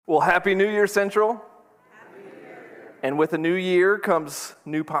Well, Happy New Year, Central. Happy New Year. And with a new year comes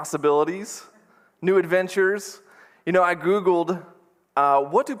new possibilities, new adventures. I Googled,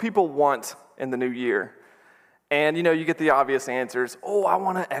 what do people want in the new year? And, you get the obvious answers. Oh, I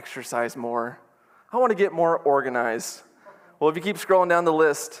want to exercise more. I want to get more organized. Well, if you keep scrolling down the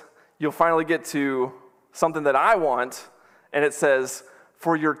list, you'll finally get to something that I want, and it says,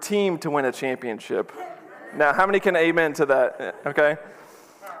 for your team to win a championship. Now, how many can amen to that? Okay.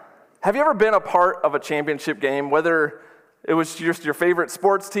 Have you ever been a part of a championship game, whether it was just your favorite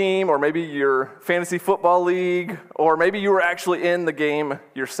sports team or maybe your fantasy football league, or maybe you were actually in the game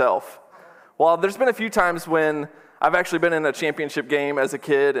yourself? Well, there's been a few times when I've actually been in a championship game as a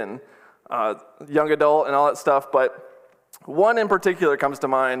kid and young adult and all that stuff, but one in particular comes to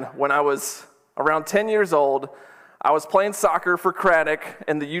mind. When I was around 10 years old, I was playing soccer for Craddock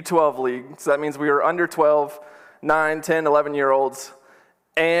in the U12 league, so that means we were under 12, 9, 10, 11-year-olds.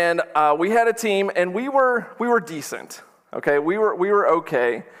 And we had a team, and we were decent, okay? We were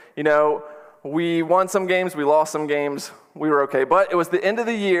okay. We won some games, we lost some games, we were okay. But it was the end of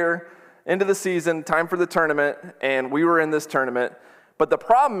the year, end of the season, time for the tournament, and we were in this tournament. But the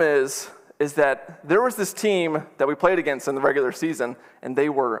problem is that there was this team that we played against in the regular season, and they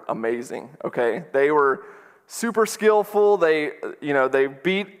were amazing, okay? They were super skillful. They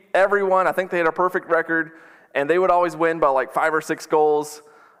beat everyone. I think they had a perfect record. And they would always win by like 5 or 6 goals.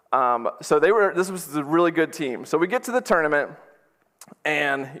 So this was a really good team. So we get to the tournament,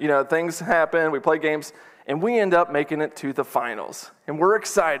 and things happen. We play games, and we end up making it to the finals. And we're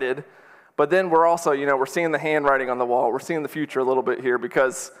excited, but then we're also, we're seeing the handwriting on the wall. We're seeing the future a little bit here,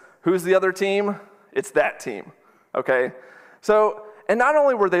 because who's the other team? It's that team. Okay. So, and not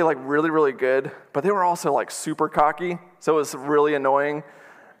only were they like really, really good, but they were also like super cocky. So it was really annoying.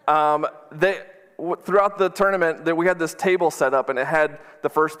 Throughout the tournament, that we had this table set up, and it had the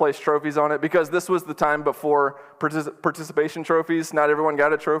first place trophies on it, because this was the time before participation trophies. Not everyone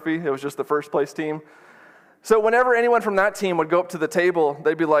got a trophy. It was just the first place team. So whenever anyone from that team would go up to the table,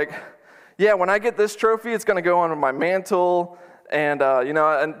 they'd be like, yeah, when I get this trophy, it's going to go on my mantle, and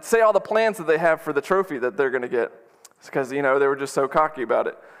and say all the plans that they have for the trophy that they're going to get, because they were just so cocky about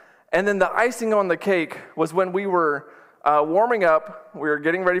it. And then the icing on the cake was when we were warming up. We were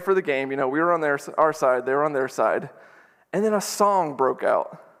getting ready for the game. We were on our side. They were on their side. And then a song broke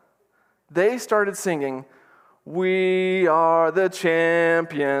out. They started singing, "We are the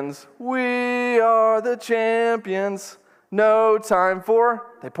champions. We are the champions. No time for,"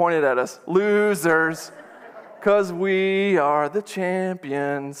 they pointed at us, "losers, because we are the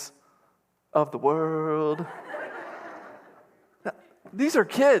champions of the world." These are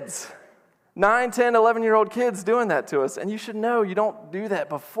kids. 9, 10, 11-year-old kids doing that to us. And you should know you don't do that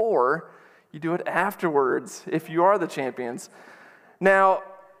before. You do it afterwards if you are the champions. Now,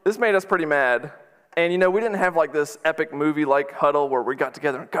 this made us pretty mad. And, we didn't have like this epic movie-like huddle where we got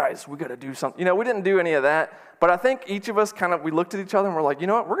together and, guys, we got to do something. We didn't do any of that. But I think each of us we looked at each other and we're like, you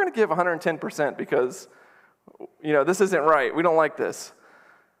know what, we're going to give 110% because, this isn't right. We don't like this.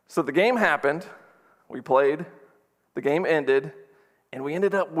 So the game happened. We played. The game ended. And we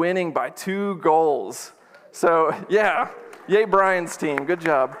ended up winning by 2 goals. So, yeah, yay Brian's team, good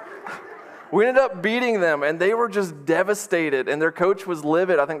job. We ended up beating them, and they were just devastated, and their coach was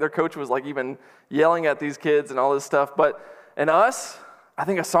livid. I think their coach was like even yelling at these kids and all this stuff. And us, I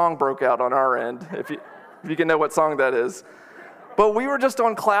think a song broke out on our end, if you can know what song that is. But we were just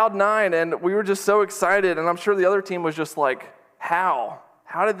on cloud 9, and we were just so excited, and I'm sure the other team was just like, how?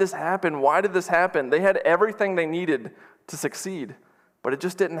 How did this happen? Why did this happen? They had everything they needed to succeed. But it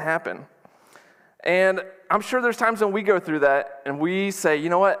just didn't happen. And I'm sure there's times when we go through that and we say, you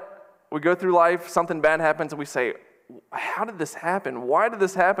know what? We go through life, something bad happens, and we say, how did this happen? Why did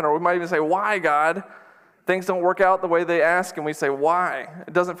this happen? Or we might even say, why, God? Things don't work out the way they ask, and we say, why?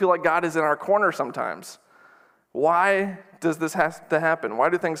 It doesn't feel like God is in our corner sometimes. Why does this have to happen? Why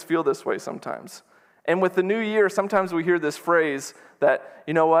do things feel this way sometimes? And with the new year, sometimes we hear this phrase that,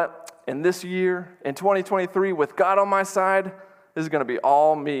 you know what? In this year, in 2023, with God on my side, this is going to be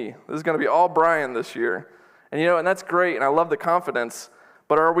all me. This is going to be all Brian this year. And and that's great, and I love the confidence.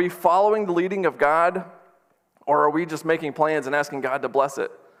 But are we following the leading of God, or are we just making plans and asking God to bless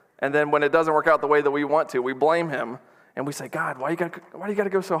it? And then when it doesn't work out the way that we want to, we blame him, and we say, God, why do you got to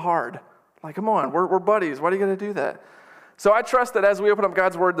go so hard? Like, come on, we're buddies. Why do you got to do that? So I trust that as we open up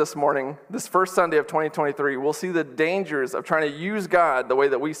God's Word this morning, this first Sunday of 2023, we'll see the dangers of trying to use God the way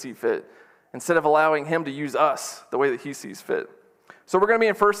that we see fit, instead of allowing him to use us the way that he sees fit. So we're going to be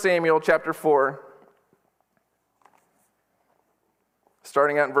in 1 Samuel chapter 4,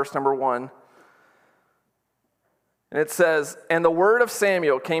 starting out in verse number 1. And it says, "And the word of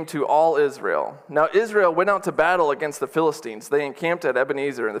Samuel came to all Israel. Now Israel went out to battle against the Philistines. They encamped at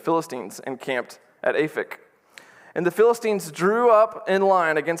Ebenezer, and the Philistines encamped at Aphek. And the Philistines drew up in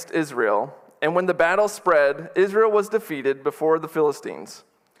line against Israel. And when the battle spread, Israel was defeated before the Philistines,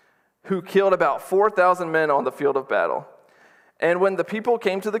 who killed about 4,000 men on the field of battle. And when the people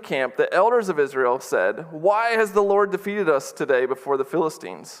came to the camp, the elders of Israel said, 'Why has the Lord defeated us today before the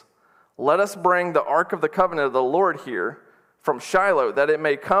Philistines? Let us bring the ark of the covenant of the Lord here from Shiloh, that it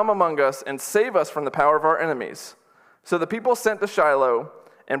may come among us and save us from the power of our enemies.' So the people sent to Shiloh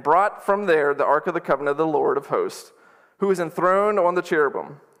and brought from there the ark of the covenant of the Lord of hosts, who is enthroned on the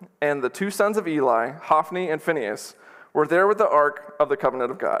cherubim. And the two sons of Eli, Hophni and Phinehas, were there with the ark of the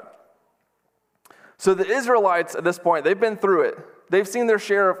covenant of God." So the Israelites at this point, they've been through it. They've seen their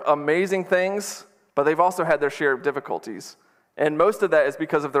share of amazing things, but they've also had their share of difficulties. And most of that is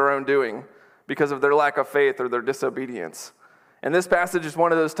because of their own doing, because of their lack of faith or their disobedience. And this passage is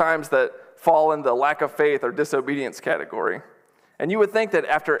one of those times that fall in the lack of faith or disobedience category. And you would think that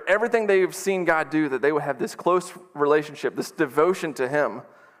after everything they've seen God do, that they would have this close relationship, this devotion to Him.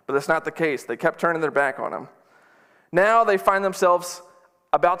 But that's not the case. They kept turning their back on Him. Now they find themselves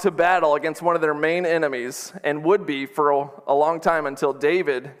about to battle against one of their main enemies, and would be for a long time until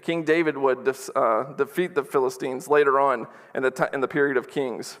King David would defeat the Philistines later on in the period of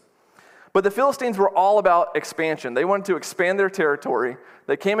kings. But the Philistines were all about expansion. They wanted to expand their territory.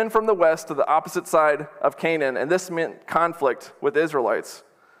 They came in from the west to the opposite side of Canaan, and this meant conflict with the Israelites.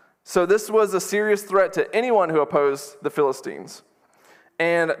 So this was a serious threat to anyone who opposed the Philistines.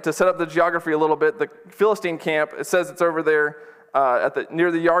 And to set up the geography a little bit, the Philistine camp, it says it's over there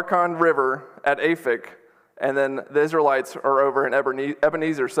near the Yarkon River at Aphek, and then the Israelites are over in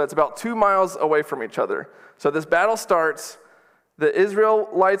Ebenezer, so that's about 2 miles away from each other. So this battle starts. The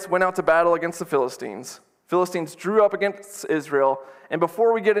Israelites went out to battle against the Philistines. Philistines drew up against Israel, and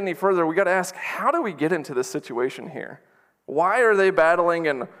before we get any further, we got to ask, how do we get into this situation here? Why are they battling,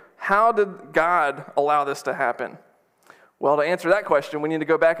 and how did God allow this to happen? Well, to answer that question, we need to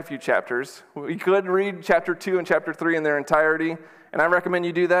go back a few chapters. We could read chapter 2 and chapter 3 in their entirety, and I recommend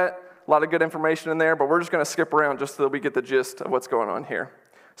you do that. A lot of good information in there, but we're just going to skip around just so that we get the gist of what's going on here.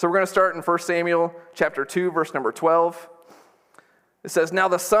 So we're going to start in 1 Samuel chapter 2, verse number 12. It says, "Now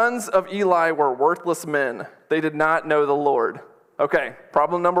the sons of Eli were worthless men. They did not know the Lord." Okay,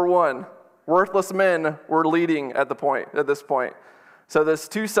 problem number one. Worthless men were leading at this point. So those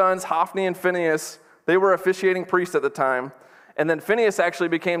two sons, Hophni and Phinehas, they were officiating priests at the time. And then Phinehas actually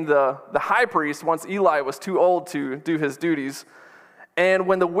became the high priest once Eli was too old to do his duties. And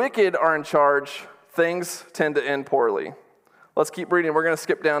when the wicked are in charge, things tend to end poorly. Let's keep reading. We're going to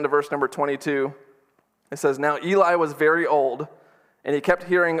skip down to verse number 22. It says, "Now Eli was very old, and he kept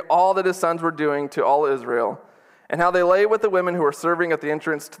hearing all that his sons were doing to all Israel, and how they lay with the women who were serving at the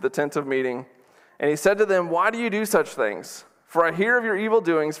entrance to the tent of meeting. And he said to them, 'Why do you do such things? For I hear of your evil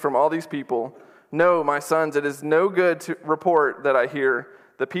doings from all these people. No, my sons, it is no good to report that I hear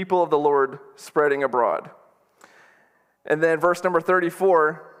the people of the Lord spreading abroad.'" And then verse number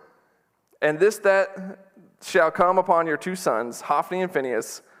 34, "And this that shall come upon your two sons, Hophni and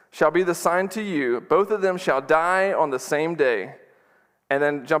Phinehas, shall be the sign to you. Both of them shall die on the same day." And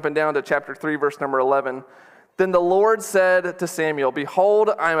then jumping down to chapter 3, verse number 11, "Then the Lord said to Samuel, 'Behold,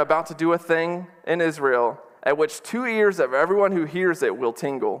 I am about to do a thing in Israel, at which 2 ears of everyone who hears it will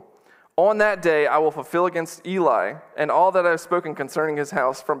tingle. On that day I will fulfill against Eli and all that I have spoken concerning his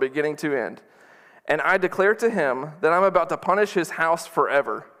house from beginning to end. And I declare to him that I'm about to punish his house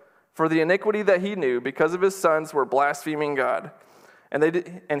forever for the iniquity that he knew, because of his sons were blaspheming God, and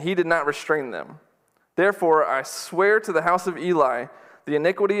he did not restrain them. Therefore I swear to the house of Eli, the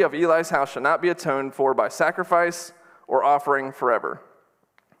iniquity of Eli's house shall not be atoned for by sacrifice or offering forever.'"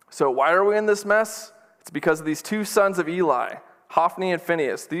 So why are we in this mess? It's because of these two sons of Eli, Hophni and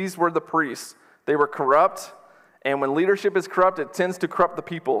Phinehas. These were the priests. They were corrupt, and when leadership is corrupt, it tends to corrupt the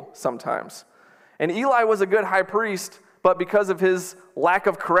people sometimes. And Eli was a good high priest, but because of his lack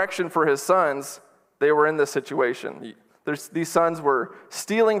of correction for his sons, they were in this situation. These sons were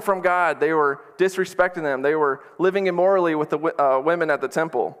stealing from God. They were disrespecting them. They were living immorally with the women at the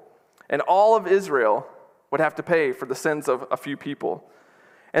temple. And all of Israel would have to pay for the sins of a few people.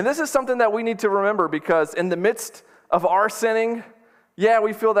 And this is something that we need to remember, because in the midst of our sinning, yeah,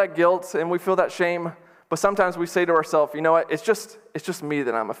 we feel that guilt and we feel that shame, but sometimes we say to ourselves, you know what, it's just me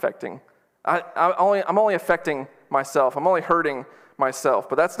that I'm affecting. I'm only affecting myself. I'm only hurting myself.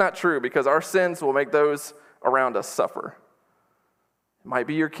 But that's not true, because our sins will make those around us suffer. It might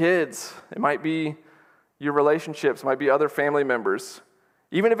be your kids. It might be your relationships. It might be other family members.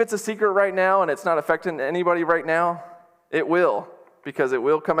 Even if it's a secret right now and it's not affecting anybody right now, it will, because it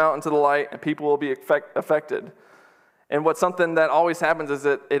will come out into the light and people will be affected. And what's something that always happens is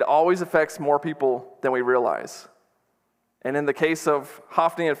that it always affects more people than we realize. And in the case of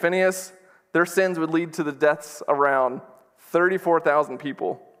Hophni and Phinehas, their sins would lead to the deaths around 34,000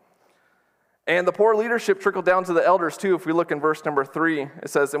 people. And the poor leadership trickled down to the elders too. If we look in verse number 3, it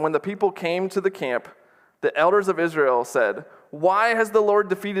says, "And when the people came to the camp, the elders of Israel said, 'Why has the Lord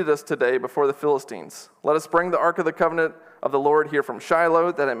defeated us today before the Philistines? Let us bring the ark of the covenant of the Lord here from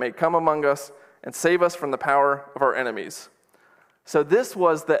Shiloh, that it may come among us and save us from the power of our enemies.'" So this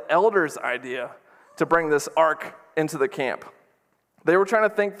was the elders' idea to bring this ark into the camp. They were trying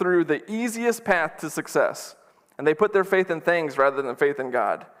to think through the easiest path to success, and they put their faith in things rather than faith in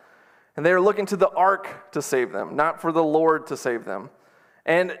God. And they were looking to the ark to save them, not for the Lord to save them.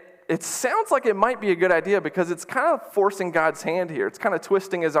 And it sounds like it might be a good idea because it's kind of forcing God's hand here. It's kind of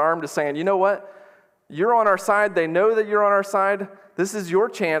twisting his arm to saying, you know what? You're on our side. They know that you're on our side. This is your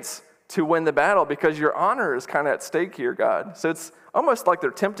chance to win the battle because your honor is kind of at stake here, God. So it's almost like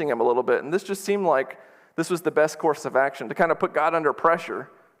they're tempting him a little bit. And this just seemed like this was the best course of action, to kind of put God under pressure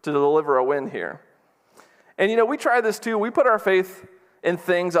to deliver a win here. And we try this too. We put our faith in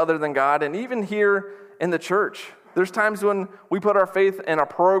things other than God. And even here in the church, there's times when we put our faith in a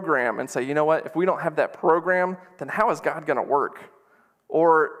program and say, you know what, if we don't have that program, then how is God going to work?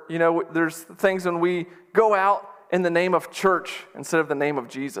 Or, there's things when we go out in the name of church instead of the name of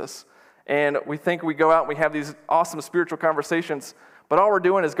Jesus. And we think we go out and we have these awesome spiritual conversations, but all we're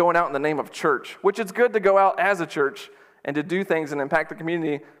doing is going out in the name of church, which it's good to go out as a church and to do things and impact the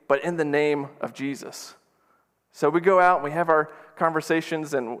community, but in the name of Jesus. So we go out and we have our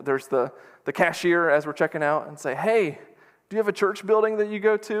conversations, and there's the cashier as we're checking out and say, "Hey, do you have a church building that you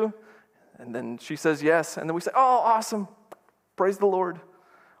go to?" And then she says yes. And then we say, "Oh, awesome. Praise the Lord."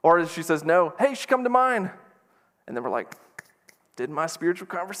 Or she says no. "Hey, you should come to mine." And then we're like, did my spiritual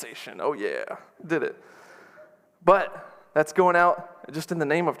conversation. Oh yeah, did it. But that's going out just in the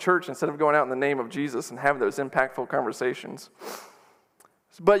name of church instead of going out in the name of Jesus and having those impactful conversations.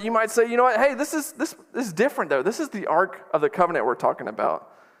 But you might say, you know what, hey, this is different though. This is the Ark of the Covenant we're talking about.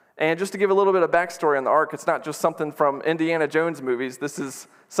 And just to give a little bit of backstory on the Ark, it's not just something from Indiana Jones movies. This is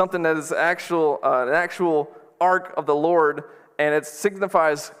something that is an actual Ark of the Lord, and it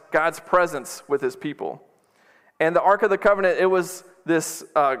signifies God's presence with his people. And the Ark of the Covenant, it was this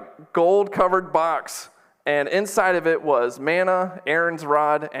gold-covered box, and inside of it was manna, Aaron's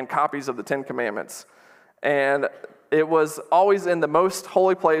rod, and copies of the Ten Commandments. And it was always in the most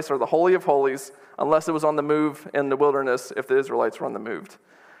holy place, or the Holy of Holies, unless it was on the move in the wilderness if the Israelites were on the move.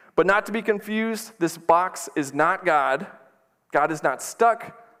 But not to be confused, this box is not God. God is not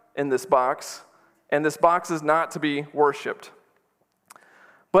stuck in this box, and this box is not to be worshipped.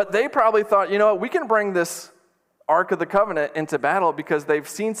 But they probably thought, you know what, we can bring this Ark of the Covenant into battle because they've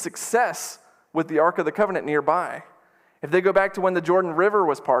seen success with the Ark of the Covenant nearby. If they go back to when the Jordan River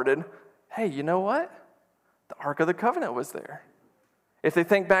was parted, hey, you know what? The Ark of the Covenant was there. If they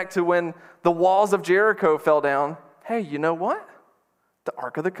think back to when the walls of Jericho fell down, hey, you know what? The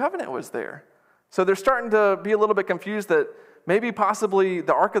Ark of the Covenant was there. So they're starting to be a little bit confused that maybe possibly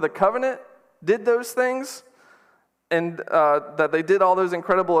the Ark of the Covenant did those things and that they did all those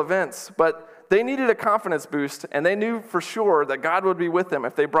incredible events. But they needed a confidence boost, and they knew for sure that God would be with them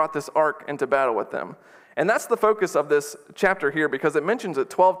if they brought this ark into battle with them. And that's the focus of this chapter here, because it mentions it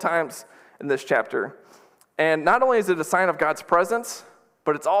 12 times in this chapter. And not only is it a sign of God's presence,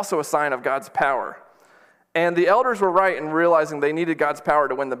 but it's also a sign of God's power. And the elders were right in realizing they needed God's power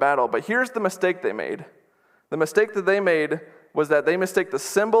to win the battle. But here's the mistake they made. The mistake that they made was that they mistake the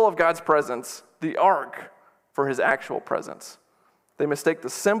symbol of God's presence, the ark, for his actual presence. They mistake the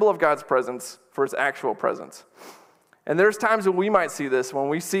symbol of God's presence for his actual presence. And there's times when we might see this, when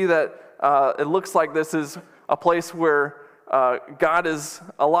we see that it looks like this is a place where God is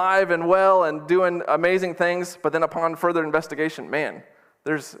alive and well and doing amazing things, but then upon further investigation, man,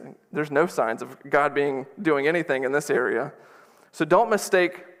 there's no signs of God doing anything in this area. So don't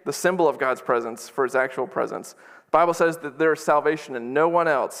mistake the symbol of God's presence for his actual presence. The Bible says that there is salvation in no one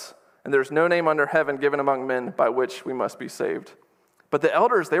else, and there's no name under heaven given among men by which we must be saved. But the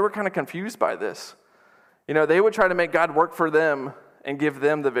elders, they were kind of confused by this. They would try to make God work for them and give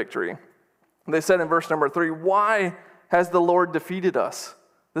them the victory. They said in verse number 3, "Why has the Lord defeated us?"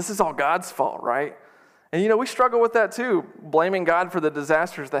 This is all God's fault, right? And we struggle with that too, blaming God for the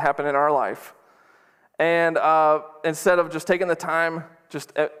disasters that happen in our life. And instead of just taking the time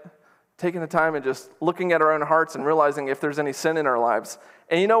and just looking at our own hearts and realizing if there's any sin in our lives.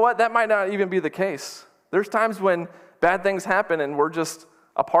 And you know what? That might not even be the case. There's times when bad things happen and we're just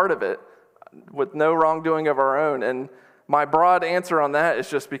a part of it with no wrongdoing of our own. And my broad answer on that is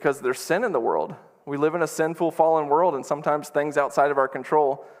just because there's sin in the world. We live in a sinful, fallen world, and sometimes things outside of our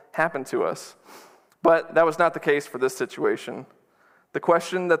control happen to us. But that was not the case for this situation. The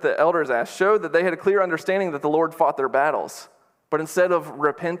question that the elders asked showed that they had a clear understanding that the Lord fought their battles. But instead of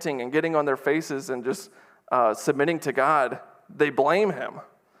repenting and getting on their faces and just submitting to God, they blame him.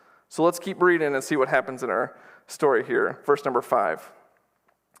 So let's keep reading and see what happens in our story here. Verse number 5.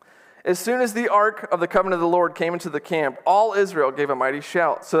 As soon as the ark of the covenant of the Lord came into the camp, all Israel gave a mighty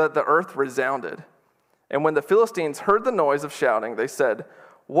shout, so that the earth resounded. And when the Philistines heard the noise of shouting, they said,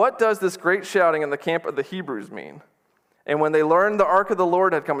 "What does this great shouting in the camp of the Hebrews mean?" And when they learned the ark of the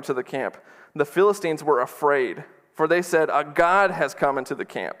Lord had come into the camp, the Philistines were afraid, for they said, "A god has come into the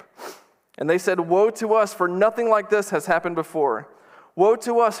camp." And they said, "Woe to us, for nothing like this has happened before. Woe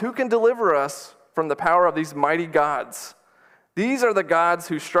to us, who can deliver us from the power of these mighty gods? These are the gods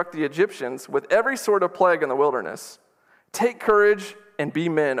who struck the Egyptians with every sort of plague in the wilderness. Take courage and be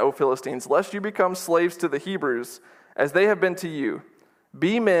men, O Philistines, lest you become slaves to the Hebrews, as they have been to you.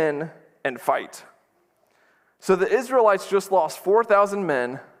 Be men and fight." So the Israelites just lost 4,000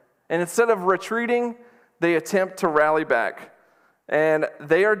 men, and instead of retreating, they attempt to rally back. And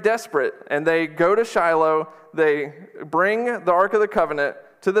they are desperate, and they go to Shiloh, they bring the Ark of the Covenant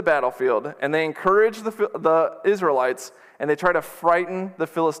to the battlefield, and they encourage the Israelites, and they try to frighten the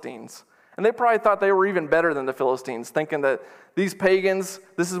Philistines. And they probably thought they were even better than the Philistines, thinking that these pagans,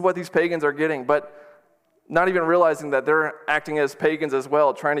 this is what these pagans are getting, but not even realizing that they're acting as pagans as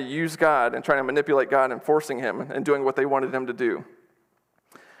well, trying to use God and trying to manipulate God and forcing him and doing what they wanted him to do.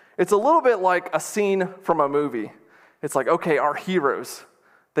 It's a little bit like a scene from a movie. It's like, okay, our heroes,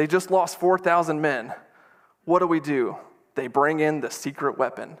 they just lost 4,000 men. What do? They bring in the secret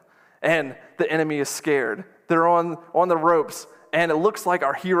weapon, and the enemy is scared. They're on the ropes, and it looks like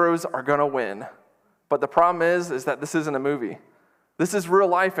our heroes are going to win. But the problem is that this isn't a movie. This is real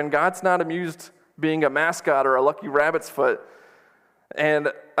life, and God's not amused being a mascot or a lucky rabbit's foot.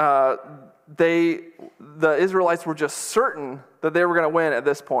 And the Israelites were just certain that they were going to win at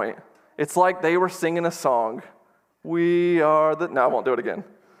this point. It's like they were singing a song. No, I won't do it again.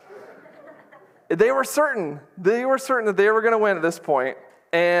 They were certain that they were going to win at this point,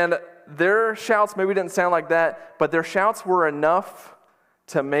 and their shouts maybe didn't sound like that, but their shouts were enough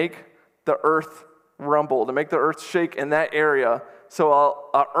to make the earth rumble, to make the earth shake in that area. So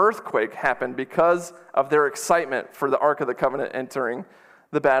an earthquake happened because of their excitement for the Ark of the Covenant entering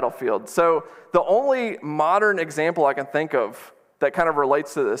the battlefield. So the only modern example I can think of that kind of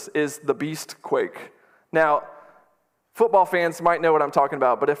relates to this is the beast quake. Now, football fans might know what I'm talking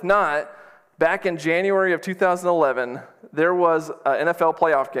about, but if not, back in January of 2011, there was an NFL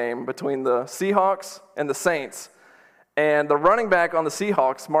playoff game between the Seahawks and the Saints. And the running back on the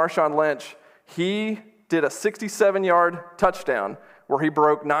Seahawks, Marshawn Lynch, he did a 67-yard touchdown where he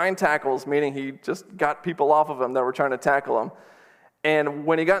broke 9 tackles, meaning he just got people off of him that were trying to tackle him. And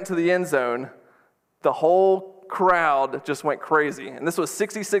when he got into the end zone, the whole crowd just went crazy. And this was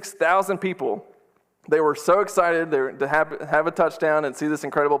 66,000 people. They were so excited to have a touchdown and see this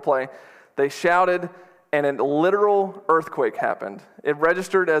incredible play. They shouted, and a literal earthquake happened. It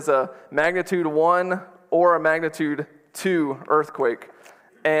registered as a magnitude 1 or a magnitude 2 earthquake.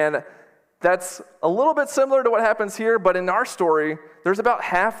 And that's a little bit similar to what happens here, but in our story, there's about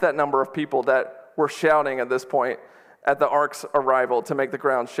half that number of people that were shouting at this point at the ark's arrival to make the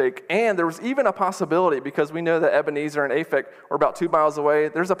ground shake. And there was even a possibility, because we know that Ebenezer and Aphek were about 2 miles away,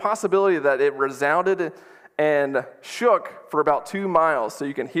 there's a possibility that it resounded and shook for about 2 miles. So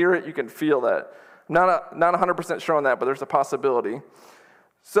you can hear it, you can feel that. Not 100% sure on that, but there's a possibility.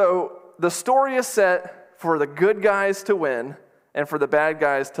 So the story is set for the good guys to win and for the bad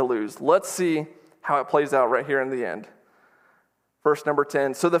guys to lose. Let's see how it plays out right here in the end. Verse number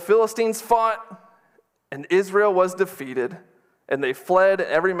 10. So the Philistines fought, and Israel was defeated, and they fled,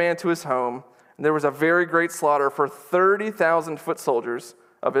 every man to his home. And there was a very great slaughter, for 30,000 foot soldiers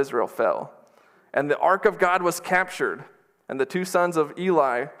of Israel fell. And the ark of God was captured, and the 2 sons of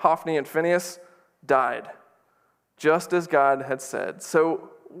Eli, Hophni and Phinehas, died, just as God had said.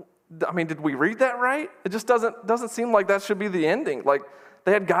 So, I mean, did we read that right? It just doesn't seem like that should be the ending. Like,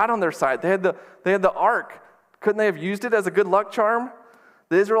 they had God on their side. They had the ark. Couldn't they have used it as a good luck charm?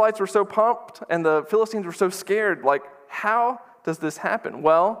 The Israelites were so pumped, and the Philistines were so scared. Like, how does this happen?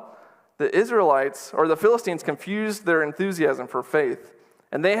 Well, the Israelites, or the Philistines, confused their enthusiasm for faith.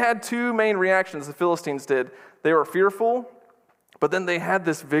 And they had 2 main reactions, the Philistines did. They were fearful, but then they had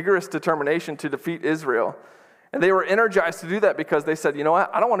this vigorous determination to defeat Israel. And they were energized to do that because they said, you know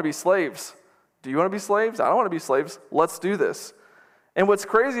what, I don't want to be slaves. Do you want to be slaves? I don't want to be slaves. Let's do this. And what's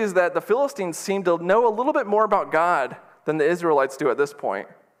crazy is that the Philistines seem to know a little bit more about God than the Israelites do at this point.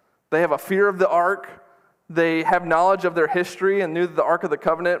 They have a fear of the ark. They have knowledge of their history and knew that the Ark of the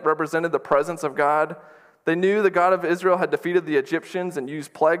Covenant represented the presence of God. They knew the God of Israel had defeated the Egyptians and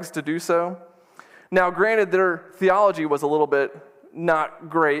used plagues to do so. Now, granted, their theology was a little bit not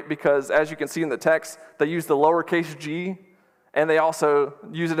great because, as you can see in the text, they use the lowercase g, and they also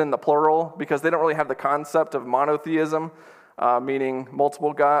use it in the plural because they don't really have the concept of monotheism, meaning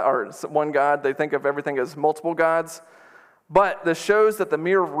multiple God or one God. They think of everything as multiple gods. But this shows that the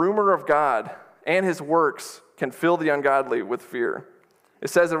mere rumor of God and his works can fill the ungodly with fear. It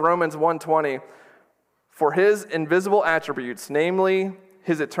says in Romans 1:20, "For his invisible attributes, namely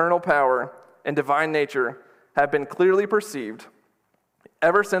his eternal power and divine nature, have been clearly perceived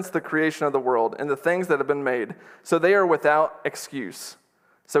ever since the creation of the world and the things that have been made, so they are without excuse."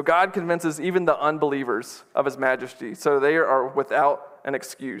 So God convinces even the unbelievers of his majesty, so they are without an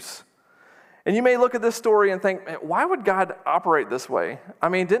excuse. And you may look at this story and think, why would God operate this way? I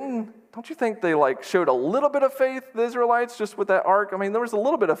mean, don't you think they showed a little bit of faith, the Israelites, just with that ark? I mean, there was a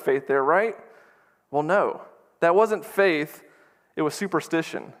little bit of faith there, right? Well, no. That wasn't faith, it was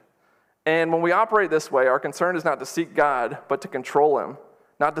superstition. And when we operate this way, our concern is not to seek God, but to control him.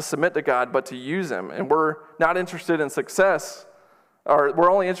 Not to submit to God, but to use him. And we're not interested in success, or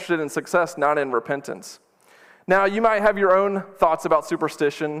we're only interested in success, not in repentance. Now, you might have your own thoughts about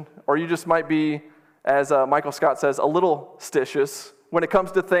superstition, or you just might be, as Michael Scott says, a little stitious when it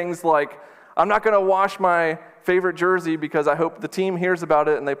comes to things like, I'm not going to wash my favorite jersey because I hope the team hears about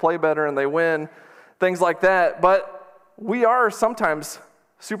it and they play better and they win, things like that. But we are sometimes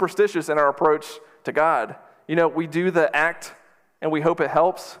superstitious in our approach to God. You know, we do the act and we hope it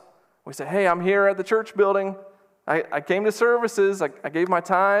helps. We say, hey, I'm here at the church building. I came to services. I gave my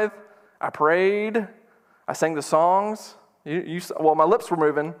tithe. I prayed. I sang the songs. Well, my lips were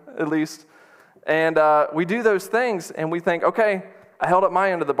moving, at least. And we do those things, and we think, okay, I held up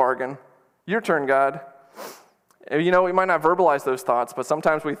my end of the bargain. Your turn, God. And, you know, we might not verbalize those thoughts, but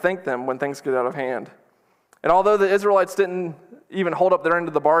sometimes we think them when things get out of hand. And although the Israelites didn't even hold up their end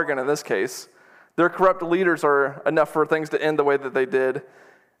of the bargain in this case, their corrupt leaders are enough for things to end the way that they did.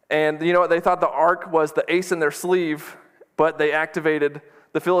 And you know what? They thought the ark was the ace in their sleeve, but they activated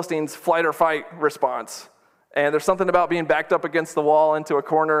the Philistines' flight or fight response. And there's something about being backed up against the wall into a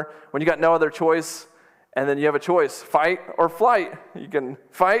corner when you got no other choice, and then you have a choice, fight or flight. You can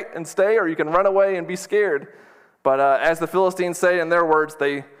fight and stay, or you can run away and be scared. But as the Philistines say in their words,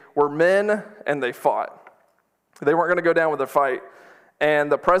 they were men and they fought. They weren't going to go down with a fight.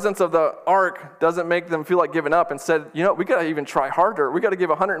 And the presence of the ark doesn't make them feel like giving up and said, you know, we got to even try harder. We got to give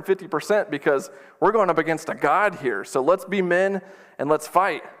 150% because we're going up against a God here. So let's be men and let's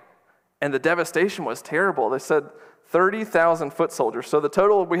fight. And the devastation was terrible. They said 30,000 foot soldiers. So the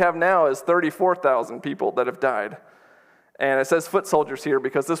total we have now is 34,000 people that have died. And it says foot soldiers here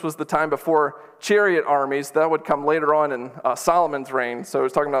because this was the time before chariot armies. That would come later on in Solomon's reign. So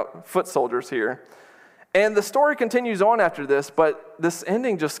it's talking about foot soldiers here. And the story continues on after this, but this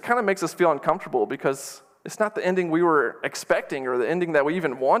ending just kind of makes us feel uncomfortable because it's not the ending we were expecting or the ending that we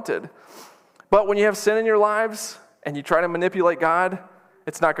even wanted. But when you have sin in your lives and you try to manipulate God,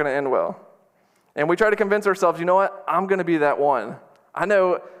 it's not going to end well. And we try to convince ourselves, you know what, I'm going to be that one. I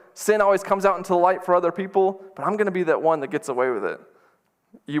know sin always comes out into the light for other people, but I'm going to be that one that gets away with it.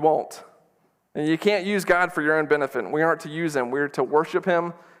 You won't. And you can't use God for your own benefit. We aren't to use him. We're to worship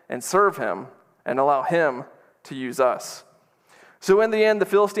him and serve him and allow him to use us. So in the end, the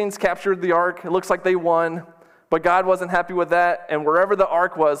Philistines captured the ark. It looks like they won, but God wasn't happy with that. And wherever the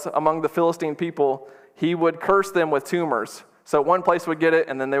ark was among the Philistine people, he would curse them with tumors. So one place would get it,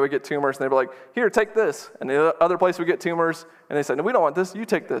 and then they would get tumors, and they'd be like, here, take this. And the other place would get tumors, and they said, no, we don't want this, you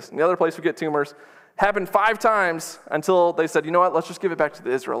take this. And the other place would get tumors. Happened 5 times until they said, you know what, let's just give it back to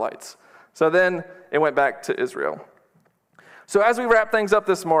the Israelites. So then it went back to Israel. So as we wrap things up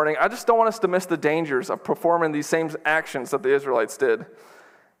this morning, I just don't want us to miss the dangers of performing these same actions that the Israelites did.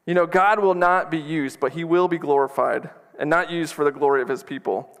 You know, God will not be used, but he will be glorified and not used for the glory of his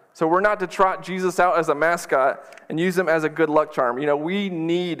people. So we're not to trot Jesus out as a mascot and use him as a good luck charm. You know, we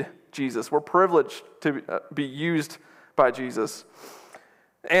need Jesus. We're privileged to be used by Jesus.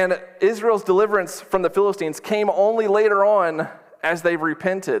 And Israel's deliverance from the Philistines came only later on as they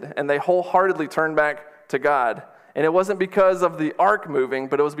repented and they wholeheartedly turned back to God. And it wasn't because of the ark moving,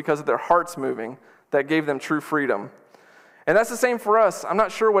 but it was because of their hearts moving that gave them true freedom. And that's the same for us. I'm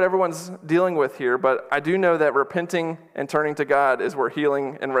not sure what everyone's dealing with here, but I do know that repenting and turning to God is where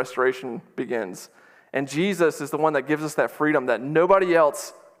healing and restoration begins. And Jesus is the one that gives us that freedom that nobody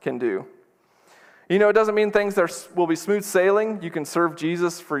else can do. It doesn't mean things will be smooth sailing. You can serve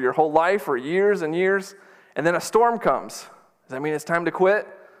Jesus for your whole life or years and years, and then a storm comes. Does that mean it's time to quit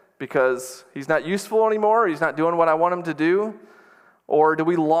because he's not useful anymore, or he's not doing what I want him to do? Or do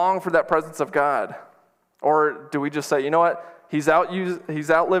we long for that presence of God? Or do we just say, you know what, he's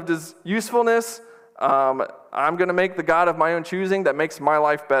outlived his usefulness, I'm going to make the God of my own choosing that makes my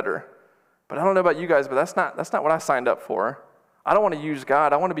life better. But I don't know about you guys, but that's not what I signed up for. I don't want to use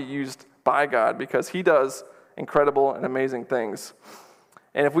God. I want to be used by God because he does incredible and amazing things.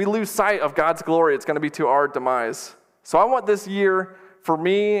 And if we lose sight of God's glory, it's going to be to our demise. So I want this year for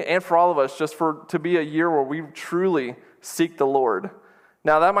me and for all of us to be a year where we truly seek the Lord.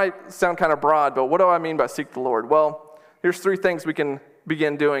 Now that might sound kind of broad, but what do I mean by seek the Lord? Well, here's 3 things we can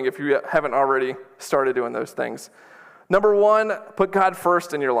begin doing if you haven't already started doing those things. Number 1, put God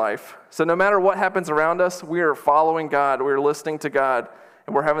first in your life. So no matter what happens around us, we are following God, we are listening to God,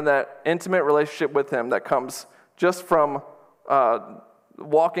 and we're having that intimate relationship with him that comes just from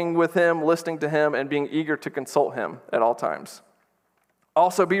walking with him, listening to him, and being eager to consult him at all times.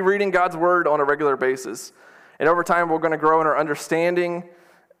 Also, be reading God's word on a regular basis. And over time, we're going to grow in our understanding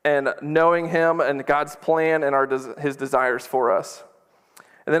and knowing him and God's plan and his desires for us.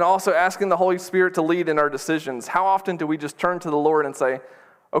 And then also asking the Holy Spirit to lead in our decisions. How often do we just turn to the Lord and say,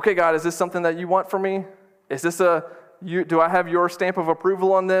 okay, God, is this something that you want from me? Is this do I have your stamp of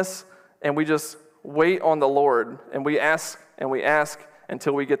approval on this? And we just wait on the Lord, and we ask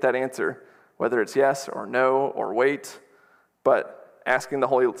until we get that answer, whether it's yes or no or wait, but asking the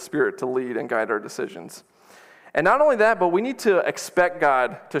Holy Spirit to lead and guide our decisions. And not only that, but we need to expect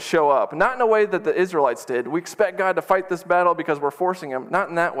God to show up. Not in a way that the Israelites did. We expect God to fight this battle because we're forcing him. Not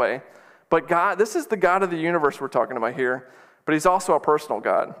in that way. But God, this is the God of the universe we're talking about here. But he's also a personal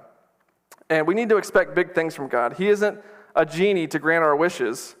God. And we need to expect big things from God. He isn't a genie to grant our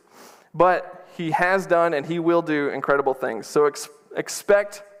wishes. But he has done and he will do incredible things. So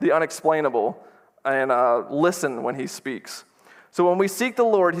expect the unexplainable and listen when he speaks. So when we seek the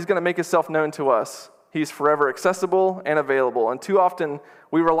Lord, he's going to make himself known to us. He's forever accessible and available. And too often,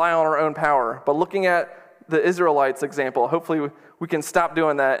 we rely on our own power. But looking at the Israelites' example, hopefully we can stop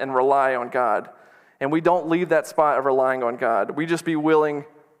doing that and rely on God. And we don't leave that spot of relying on God. We just be willing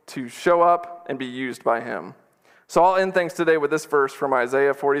to show up and be used by him. So I'll end things today with this verse from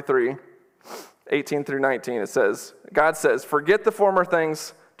Isaiah 43, 18 through 19. It says, God says, forget the former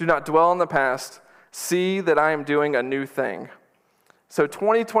things, do not dwell on the past. See that I am doing a new thing. So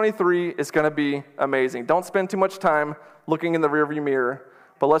 2023 is going to be amazing. Don't spend too much time looking in the rearview mirror,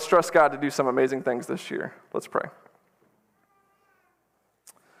 but let's trust God to do some amazing things this year. Let's pray.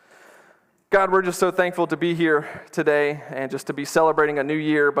 God, we're just so thankful to be here today and just to be celebrating a new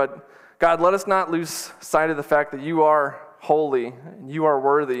year. But God, let us not lose sight of the fact that you are holy and you are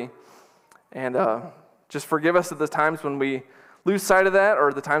worthy. And just forgive us at the times when we lose sight of that,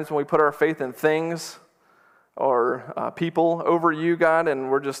 or the times when we put our faith in things or people over you, God,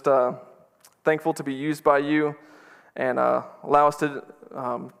 and we're just thankful to be used by you, and allow us to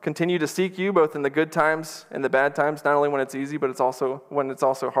continue to seek you both in the good times and the bad times, not only when it's easy, but it's also when it's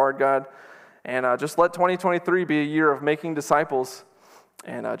also hard, God. And just let 2023 be a year of making disciples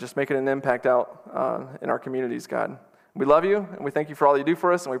and just making an impact out in our communities, God. We love you, and we thank you for all you do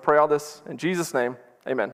for us, and we pray all this in Jesus' name. Amen.